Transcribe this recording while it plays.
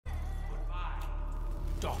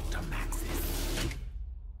Dr. Maxis.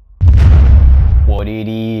 What it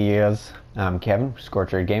is? I'm Kevin,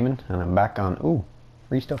 Scorched Gaming, and I'm back on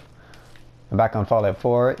free stuff. I'm back on Fallout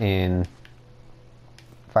 4 in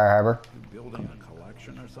Fire Harbor. You building a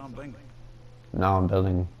collection or something? Now I'm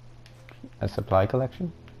building a supply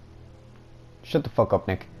collection. Shut the fuck up,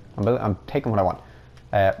 Nick. I'm taking what I want.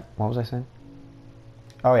 What was I saying?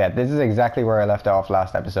 Oh yeah, this is exactly where I left off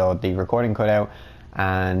last episode. The recording cut out,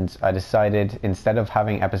 and I decided instead of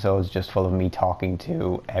having episodes just full of me talking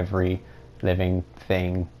to every living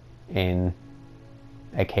thing in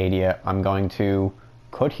Acadia, I'm going to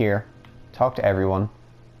cut here, talk to everyone,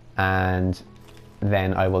 and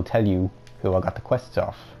then I will tell you who I got the quests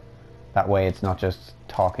off. That way it's not just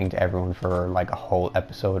talking to everyone for like a whole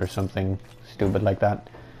episode or something stupid like that.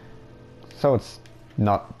 So it's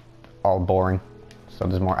not all boring, so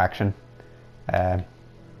there's more action.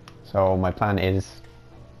 So my plan is,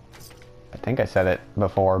 I think I said it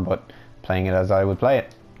before, but playing it as I would play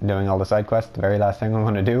it. Doing all the side quests. The very last thing I'm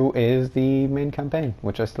going to do is the main campaign,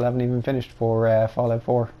 which I still haven't even finished for Fallout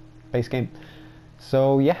 4 base game.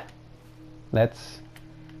 So yeah, let's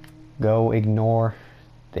go ignore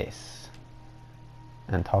this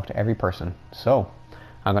and talk to every person. So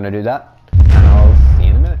I'm going to do that, and I'll see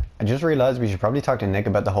you in a minute. I just realized we should probably talk to Nick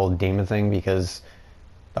about the whole demon thing, because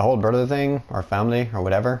the whole brother thing, or family, or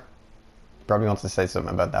whatever, probably wants to say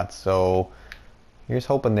something about that. So here's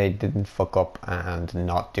hoping they didn't fuck up and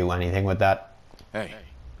not do anything with that. Hey,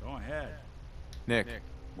 Go ahead. Nick.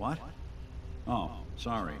 What? Oh,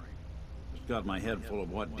 sorry. Just got my head full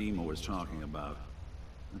of what Dima was talking about.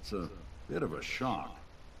 It's a bit of a shock.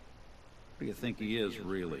 What do you think he is,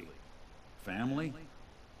 really? Family?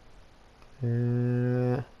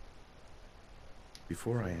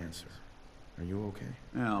 Before I answer, are you okay?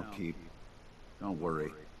 Yeah, I'll keep. Don't worry.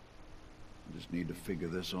 I just need to figure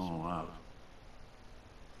this all out.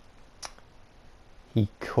 He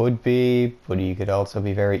could be, but he could also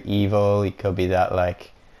be very evil. He could be that,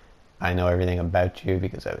 like, I know everything about you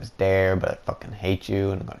because I was there, but I fucking hate you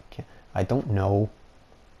and I'm gonna kill. I don't know.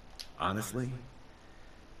 Honestly,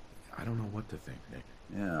 I don't know what to think, Nick.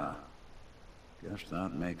 Yeah. Guess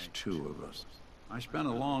that makes two of us. I spent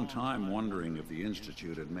a long time wondering if the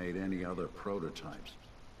Institute had made any other prototypes.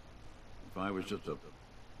 If I was just a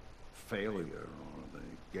failure, or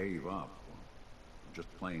they gave up, or just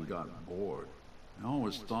plain got bored. I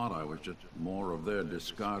always thought I was just more of their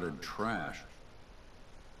discarded trash.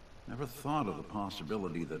 Never thought of the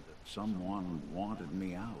possibility that someone wanted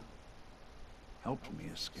me out. Helped me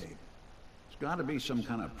escape. There's got to be some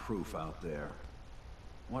kind of proof out there.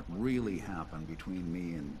 What really happened between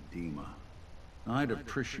me and Dima? I'd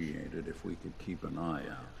appreciate it if we could keep an eye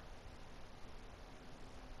out.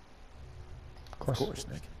 Of course,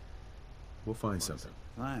 Nick. We'll find something.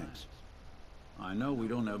 Thanks. I know we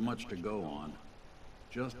don't have much to go on.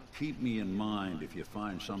 Just keep me in mind if you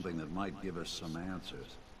find something that might give us some answers.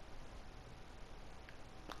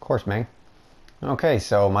 Of course, man. Okay,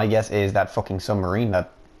 so my guess is that fucking submarine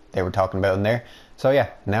that they were talking about in there. So yeah,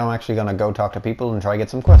 now I'm actually gonna go talk to people and try to get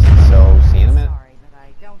some quests. So see you in a minute. Sorry, but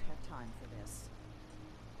I don't have time for this.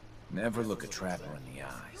 Never look a trapper in the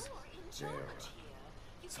eyes. They're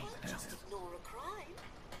something else.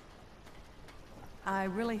 I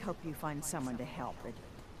really hope you find someone to help.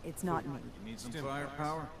 It's not me. Need some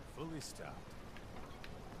firepower? Fully stopped.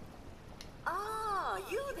 Ah,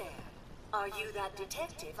 you there. Are you that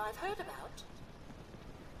detective I've heard about?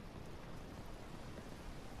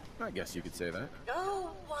 I guess you could say that.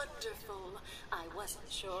 Oh, wonderful. I wasn't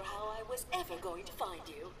sure how I was ever going to find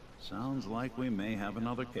you. Sounds like we may have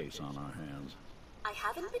another case on our hands. I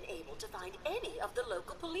haven't been able to find any of the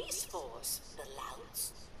local police force. The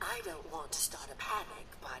louts. I don't want to start a panic,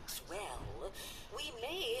 but, well, we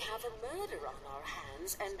may have a murder on our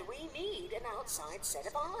hands, and we need an outside set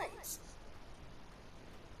of eyes.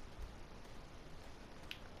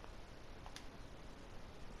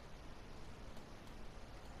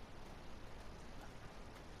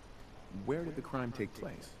 Where did the crime take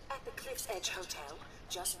place? At the Cliff's Edge Hotel,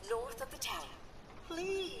 just north of the town.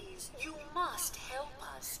 Please, you must help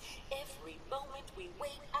us. Every moment we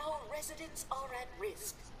wait, our residents are at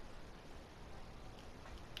risk.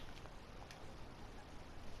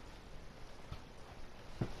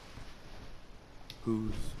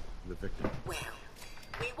 Who's the victim? Well,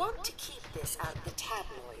 we want to keep this out of the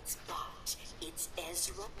tabloids, but it's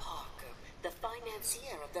Ezra Parker, the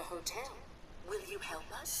financier of the hotel. Will you help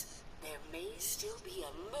us? There may still be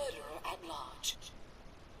a murderer at large.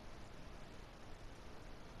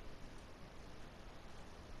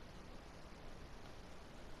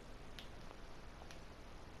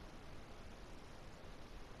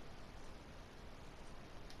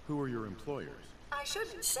 Who are your employers? I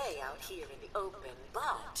shouldn't say out here in the open,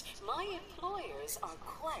 but my employers are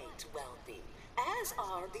quite wealthy, as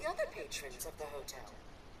are the other patrons of the hotel.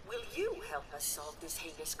 Will you help us solve this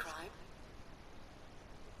heinous crime?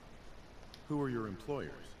 Who are your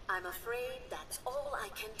employers? I'm afraid that's all I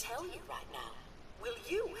can tell you right now. Will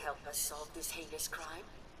you help us solve this heinous crime?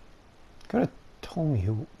 Could have told me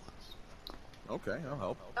who it was. Okay, I'll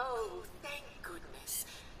help. Oh, thank goodness.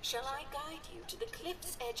 Shall I guide you to the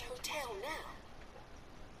Cliff's Edge Hotel now?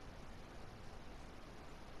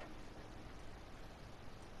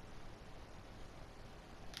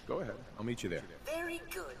 Go ahead. I'll meet you there. Very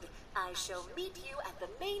good. I shall meet you at the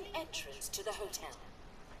main entrance to the hotel.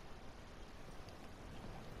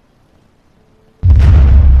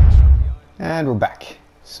 And we're back.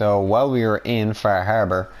 So while we were in Far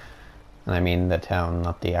Harbor, and I mean the town,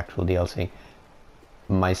 not the actual DLC,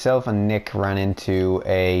 myself and Nick ran into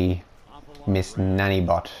a Miss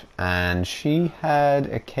Nannybot, and she had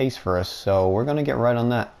a case for us, so we're gonna get right on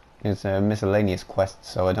that. It's a miscellaneous quest,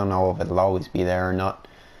 so I don't know if it'll always be there or not,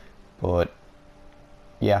 but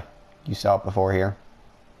yeah, you saw it before here.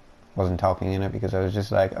 Wasn't talking in it because I was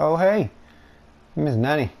just like, oh hey, Miss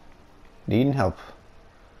Nanny, needing help.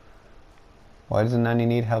 Why does a nanny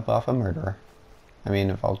need help off a murderer? I mean,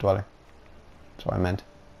 a vault dweller. That's what I meant.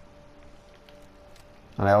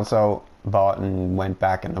 And I also bought and went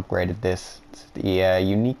back and upgraded this. It's the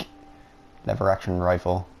unique lever action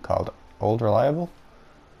rifle called Old Reliable.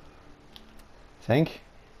 I think.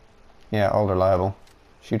 Yeah, Old Reliable.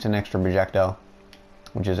 Shoots an extra projectile,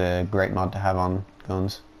 which is a great mod to have on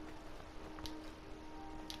guns.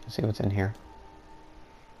 Let's see what's in here.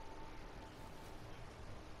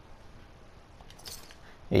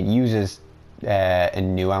 It uses a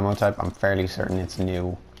new ammo type. I'm fairly certain it's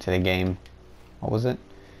new to the game. What was it?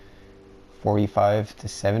 45 to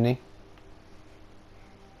 70?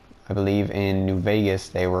 I believe in New Vegas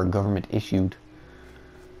they were government issued.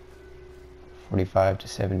 45 to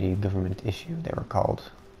 70 government issue they were called.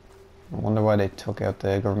 I wonder why they took out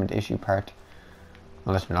the government issue part.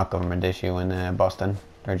 Unless they're not government issue in Boston.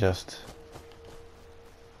 They're just...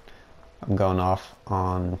 I'm going off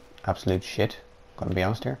on absolute shit. Gonna be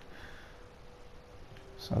honest here.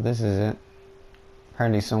 So this is it.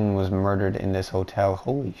 Apparently someone was murdered in this hotel.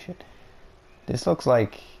 Holy shit. This looks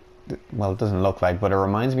like, well, it doesn't look like, but it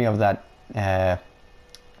reminds me of that, I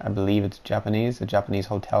believe it's Japanese, a Japanese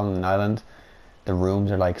hotel on an island. The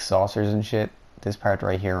rooms are like saucers and shit. This part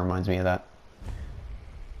right here reminds me of that.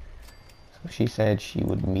 So she said she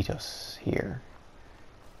would meet us here.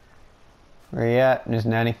 Where you at, Miss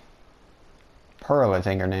Nanny? Pearl, I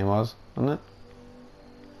think her name was, wasn't it?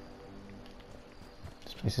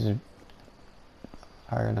 This is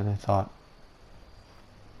higher than I thought.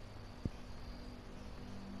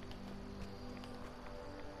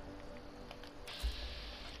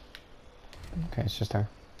 Okay, it's just her.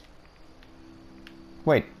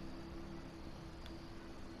 Wait.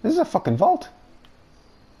 This is a fucking vault.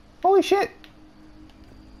 Holy shit.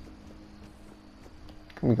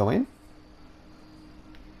 Can we go in?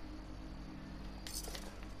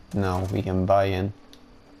 No, we can buy in.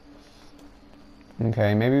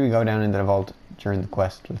 Okay, maybe we go down into the vault during the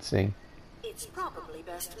quest. Let's see. It's probably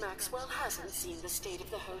best Maxwell hasn't seen the state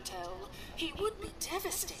of the hotel. He would be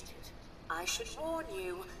devastated. I should warn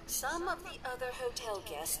you, some of the other hotel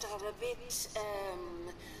guests are a bit,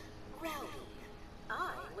 rowdy.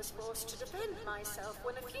 I was forced to defend myself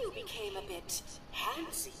when a few became a bit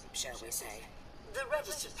handsy, shall we say. The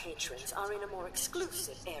registered patrons are in a more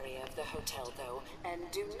exclusive area of the hotel, though, and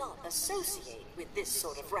do not associate with this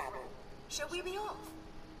sort of rabble. Shall we be off?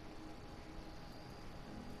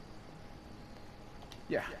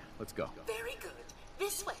 Yeah, let's go. Very good.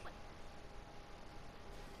 This way.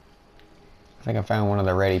 I think I found one of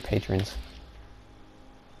the ready patrons.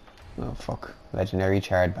 Oh fuck. Legendary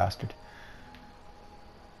charred bastard.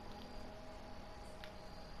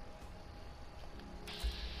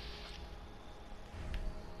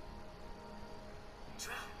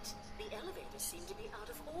 Drat. The elevators seem to be out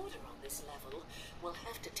of order on this level. We'll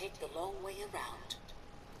have to take the long way around.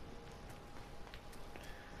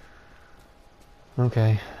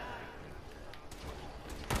 Okay.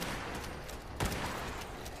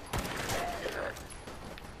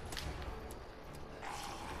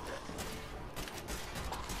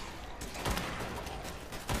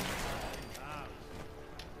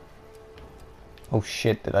 Oh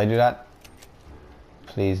shit, did I do that?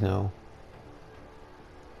 Please no.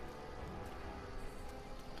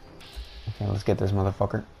 Okay, let's get this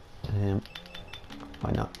motherfucker.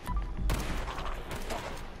 Why not?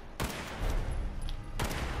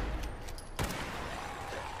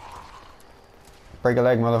 Break a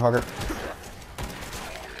leg, motherfucker.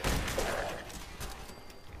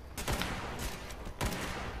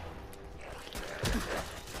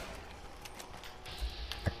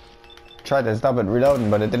 Tried to stop it reloading,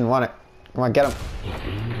 but it didn't want it. Come on, get him.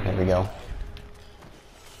 There we go.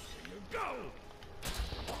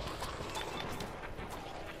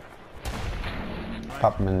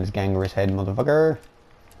 Pop him in his gangrenous head, motherfucker.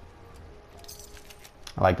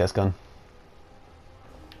 I like this gun.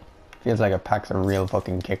 Feels like it packs a real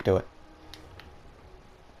fucking kick to it.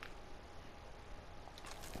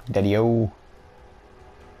 Daddy-o.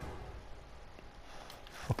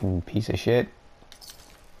 Fucking piece of shit.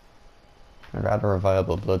 I'd rather a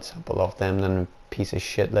viable blood sample off them than a piece of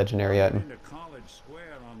shit legendary item. I've been to College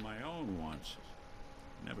Square on my own once.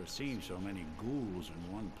 Never seen so many ghouls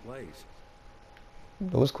in one place.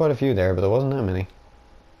 There was quite a few there, but there wasn't that many.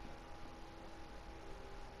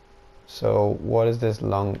 So, what is this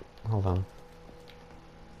long... Hold on.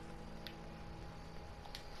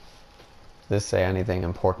 Does this say anything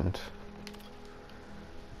important?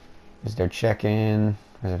 Is there check-in,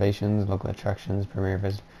 reservations, local attractions, premier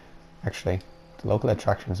visit? Actually, the local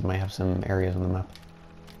attractions might have some areas on the map.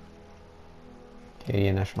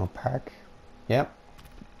 Acadia National Park. Yep.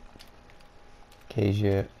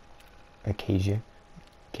 Acadia.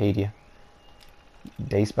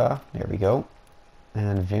 Day Spa. There we go.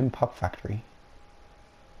 And Vim Pop Factory.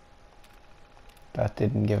 That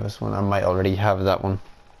didn't give us one. I might already have that one.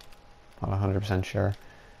 Not 100% sure.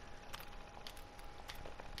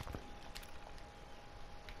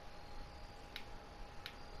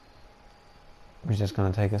 Where's this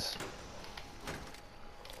gonna take us?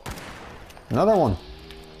 Another one!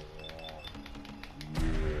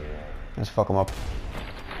 Let's fuck him up.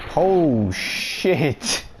 Oh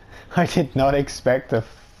shit! I did not expect to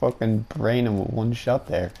fucking brain him with one shot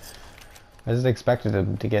there. I just expected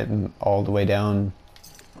him to get him all the way down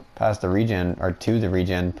past the regen, or to the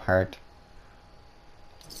regen part.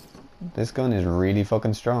 This gun is really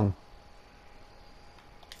fucking strong.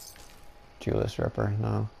 Duelist Ripper,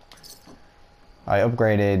 no. I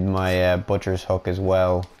upgraded my Butcher's Hook as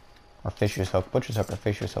well. Or Fisher's Hook. Butcher's Hook or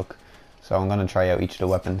Fisher's Hook. So I'm going to try out each of the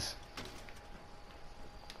weapons.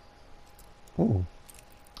 Ooh.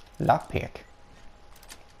 Lockpick.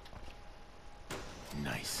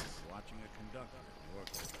 Nice.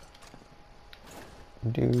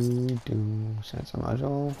 Sensor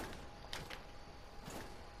module.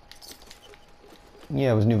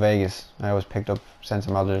 Yeah, it was New Vegas. I always picked up sensor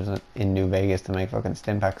modules in New Vegas to make fucking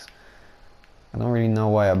stim packs. I don't really know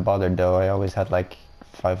why I bothered though. I always had like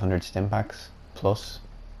 500 stim packs plus.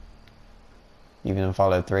 Even in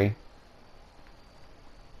Fallout 3.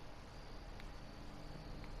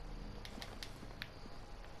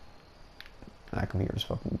 That computer's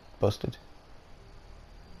fucking busted.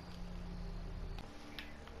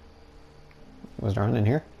 Was there one in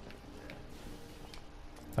here?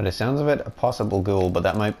 By the sounds of it, a possible ghoul, but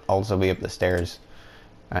that might also be up the stairs.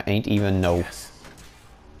 I ain't even know. Yes.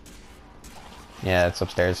 Yeah, it's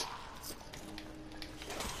upstairs.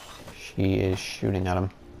 She is shooting at him.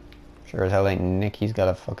 Sure as hell ain't Nick, he's got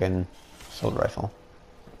a fucking assault rifle.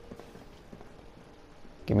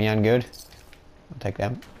 Give me on good. I'll take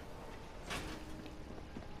them.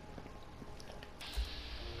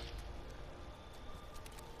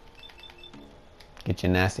 Get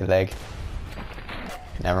your nasty leg.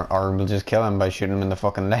 Never, or we'll just kill him by shooting him in the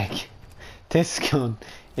fucking leg. This gun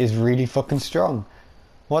is really fucking strong.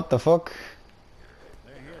 What the fuck?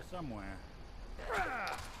 They're here somewhere.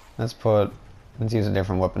 Let's use a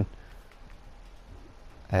different weapon.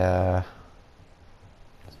 It's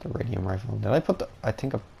the radium rifle. Did I put the,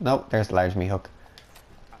 no, there's the large meat hook.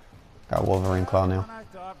 Got Wolverine claw now. I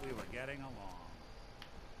thought we were getting along.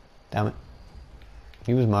 Damn it.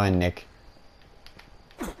 He was mine, Nick.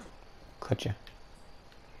 Cut you.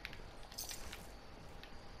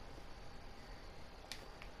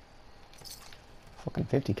 Fucking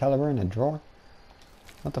 50 caliber in a drawer.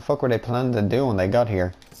 What the fuck were they planning to do when they got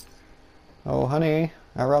here? Oh honey,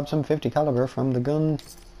 I robbed some 50 caliber from the gun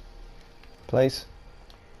place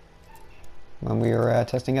when we were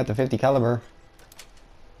testing out the 50 caliber.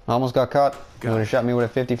 Almost got caught. You would have shot me with a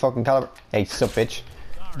 50 fucking caliber. Hey, sup bitch.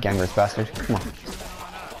 Gangrenous bastard. Come on.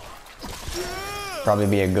 Probably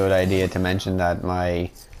be a good idea to mention that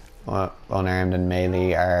my unarmed and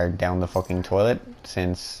melee are down the fucking toilet,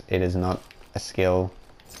 since it is not a skill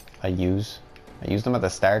I use. I use them at the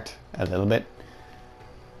start a little bit,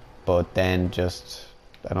 but then just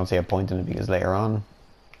I don't see a point in it because later on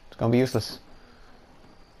it's gonna be useless.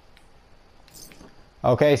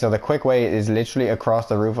 Okay, so the quick way is literally across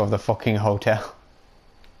the roof of the fucking hotel.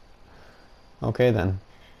 Okay then.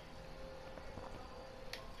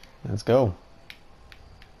 Let's go.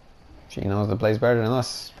 She knows the place better than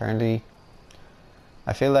us, apparently.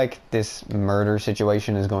 I feel like this murder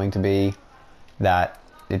situation is going to be that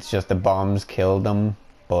it's just the bombs killed them,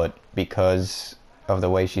 but because of the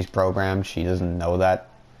way she's programmed, she doesn't know that.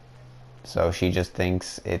 So she just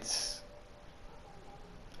thinks it's...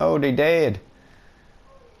 Oh, they dead!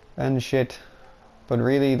 And shit. But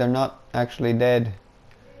really, they're not actually dead.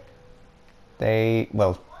 They...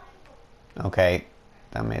 Well... Okay.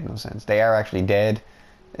 That made no sense. They are actually dead.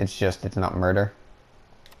 It's just, it's not murder.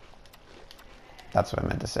 That's what I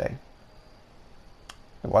meant to say.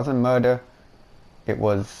 It wasn't murder. It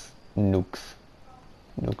was nukes.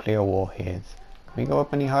 Nuclear warheads. Can we go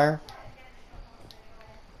up any higher?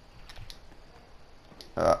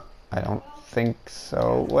 I don't think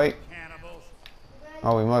so. Wait.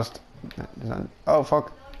 Oh, we must. Oh,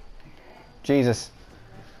 fuck. Jesus.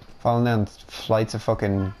 Falling down flights of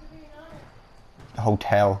fucking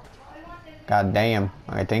hotel. God damn.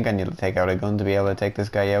 I think I need to take out a gun to be able to take this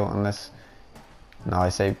guy out unless... No, I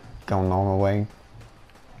say go normal way.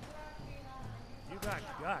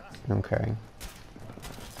 Okay.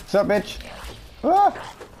 What's up, bitch?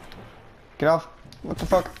 Ah! Get off. What the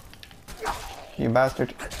fuck? You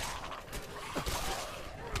bastard.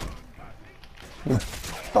 You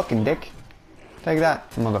fucking dick. Take that,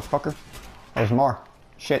 motherfucker. There's more.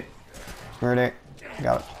 Shit. Where are they?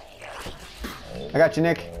 Got it. I got you,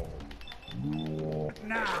 Nick.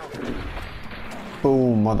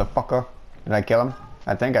 Boom, motherfucker. Did I kill him?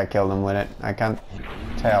 I think I killed him with it. I can't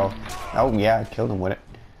tell. Oh yeah, I killed him with it.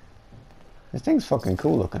 This thing's fucking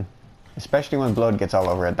cool looking. Especially when blood gets all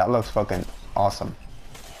over it. That looks fucking awesome.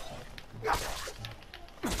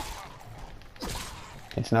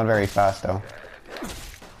 It's not very fast though.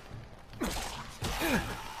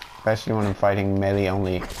 Especially when I'm fighting melee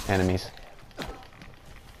only enemies.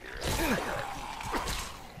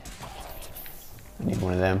 I need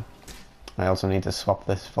one of them. I also need to swap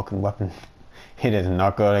this fucking weapon. It is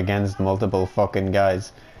not good against multiple fucking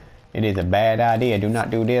guys. It is a bad idea. Do not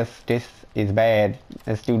do this. This is bad.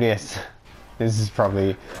 Let's do this. This is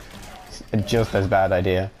probably just as bad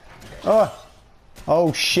idea. Oh!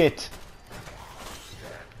 Oh shit!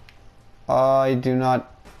 I do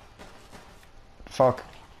not... Fuck.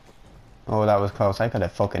 Oh, that was close. I could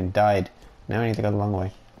have fucking died. Now I need to go the long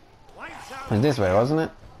way. It was this way, wasn't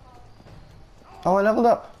it? Oh, I leveled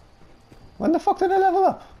up. When the fuck did I level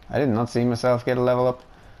up? I did not see myself get a level up.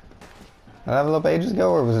 Did I level up ages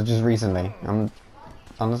ago, or was it just recently? I'm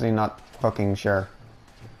honestly not fucking sure.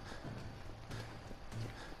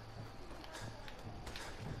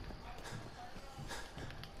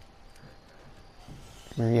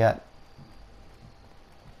 Where you at?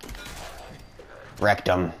 Wrecked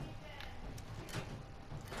him.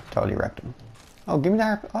 Totally wrecked him. Oh, give me the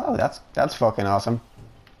harpoon. Oh, that's fucking awesome.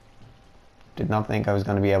 Did not think I was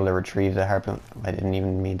going to be able to retrieve the harpoon. I didn't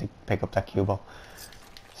even mean to pick up that cue ball.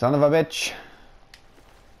 Son of a bitch.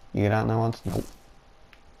 You get out now once? Nope.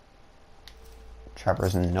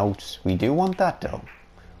 Trapper's notes. We do want that though.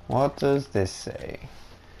 What does this say?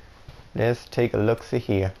 Let's take a look see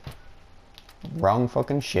here. Wrong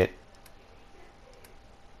fucking shit.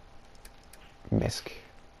 Misk.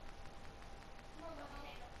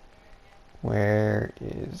 Where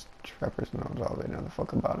is Trapper's notes? All the way down the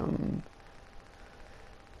fucking bottom.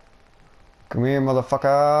 Come here,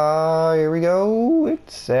 motherfucker. Here we go.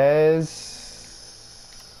 It says...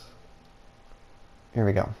 Here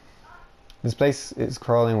we go. This place is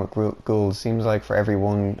crawling with ghouls. Seems like for every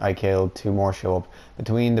one I killed, 2 more show up.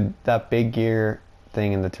 Between that big gear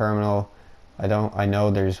thing in the terminal, I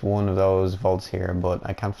know there's one of those vaults here, but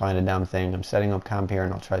I can't find a damn thing. I'm setting up camp here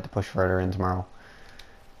and I'll try to push further in tomorrow.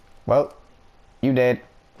 Well, you dead.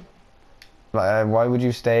 Why would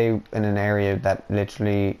you stay in an area that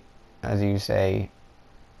literally, as you say,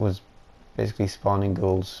 was basically spawning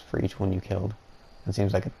ghouls for each one you killed? It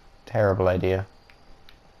seems like a terrible idea.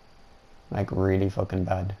 Like, really fucking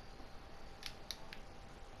bad.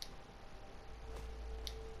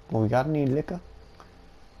 Well, we got any liquor?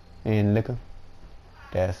 And liquor.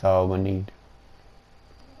 That's all we need.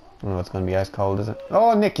 I don't know, it's gonna be ice cold, is it?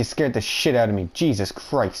 Oh, Nick, you scared the shit out of me. Jesus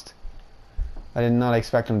Christ. I did not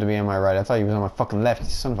expect him to be on my right. I thought he was on my fucking left, you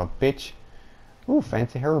son of a bitch. Ooh,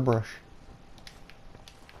 fancy hairbrush.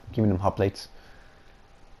 Give me them hot plates.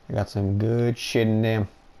 I got some good shit in them.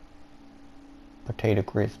 Potato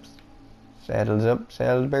crisps. Saddles up,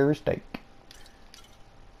 Salisbury steak.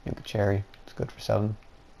 Nuka cherry. It's good for selling.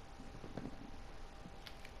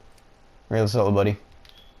 Real subtle, buddy.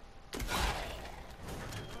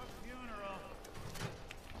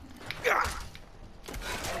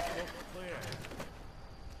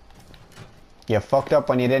 You fucked up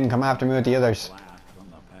when you didn't come after me with the others. Blast from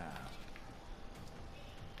the past.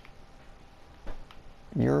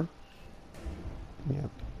 You're... Yep.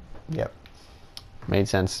 Yep. Made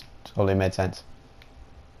sense. Totally made sense.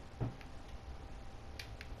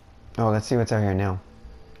 Oh, let's see what's out here now.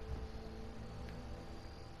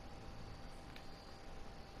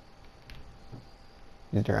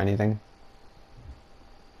 Is there anything?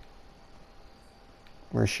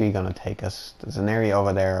 Where's she gonna take us? There's an area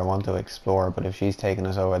over there I want to explore, but if she's taking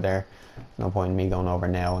us over there, no point in me going over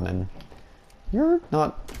now and then... You're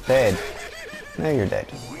not dead. Now you're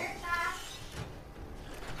dead.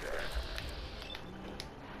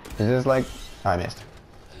 Is this like... I missed.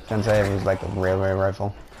 Can't say it was like a railway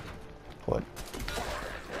rifle, but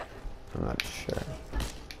I'm not sure.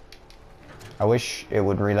 I wish it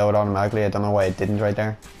would reload automatically. I don't know why it didn't right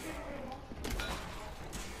there.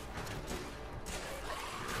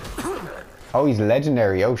 Oh, he's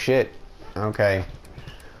legendary. Oh shit. Okay.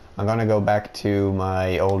 I'm gonna go back to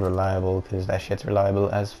my old reliable because that shit's reliable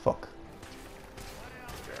as fuck.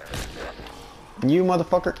 You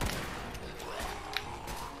motherfucker.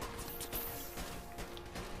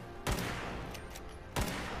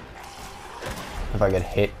 If I get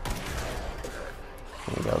hit.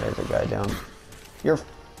 There you go, there's a guy down. You're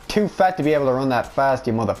too fat to be able to run that fast,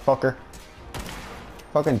 you motherfucker.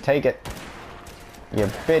 Fucking take it. You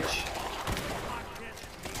bitch.